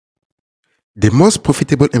The most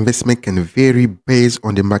profitable investment can vary based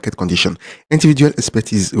on the market condition, individual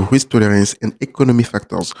expertise, risk tolerance, and economic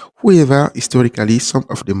factors. However, historically, some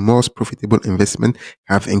of the most profitable investments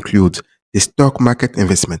have included the stock market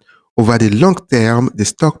investment. Over the long term, the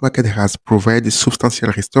stock market has provided substantial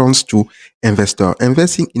returns to investors.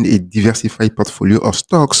 Investing in a diversified portfolio of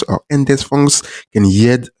stocks or index funds can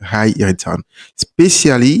yield high return,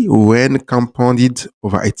 especially when compounded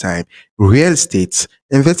over a time. Real estate.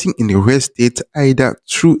 Investing in real estate either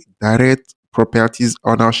through direct properties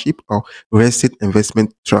ownership or real estate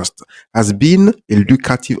investment trust has been a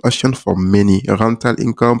lucrative option for many. Rental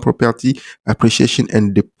income, property appreciation,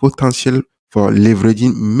 and the potential for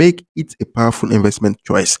leveraging make it a powerful investment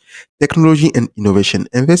choice. Technology and innovation.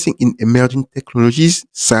 Investing in emerging technologies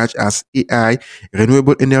such as AI,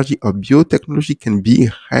 renewable energy, or biotechnology can be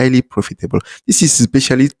highly profitable. This is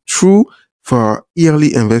especially true for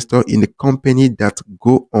early investor in the company that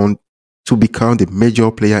go on to become the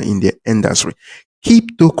major player in the industry.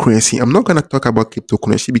 Cryptocurrency. I'm not going to talk about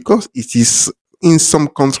cryptocurrency because it is in some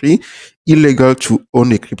country illegal to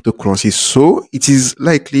own a cryptocurrency. So it is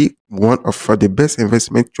likely one of the best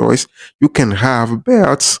investment choice you can have,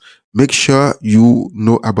 but make sure you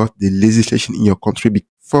know about the legislation in your country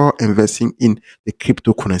before investing in the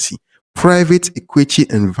cryptocurrency. Private equity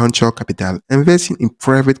and venture capital. Investing in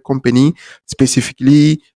private company,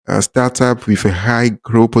 specifically a startup with a high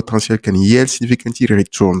growth potential can yield significant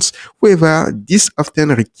returns. However, this often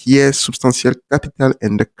requires substantial capital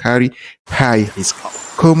and carry high risk.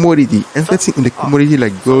 Commodity. Investing in the commodity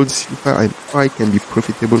like gold, silver, and oil can be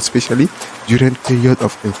profitable, especially during periods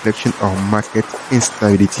of inflation or market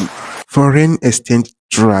instability. Foreign exchange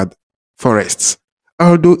trade. Forests.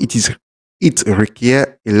 Although it requires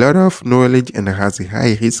a lot of knowledge and has a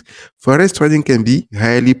high risk. Forest trading can be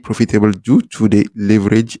highly profitable due to the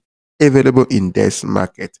leverage available in this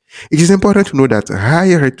market. It is important to know that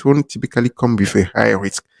higher return typically come with a high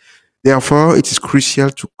risk. Therefore, it is crucial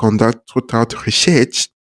to conduct thorough research,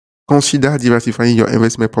 consider diversifying your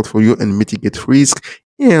investment portfolio and mitigate risk,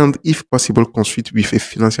 and if possible, consult with a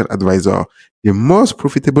financial advisor. The most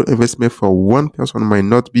profitable investment for one person might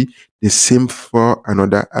not be the same for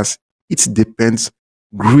another, as it depends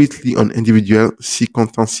greatly on individual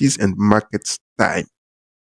circumstances and market time.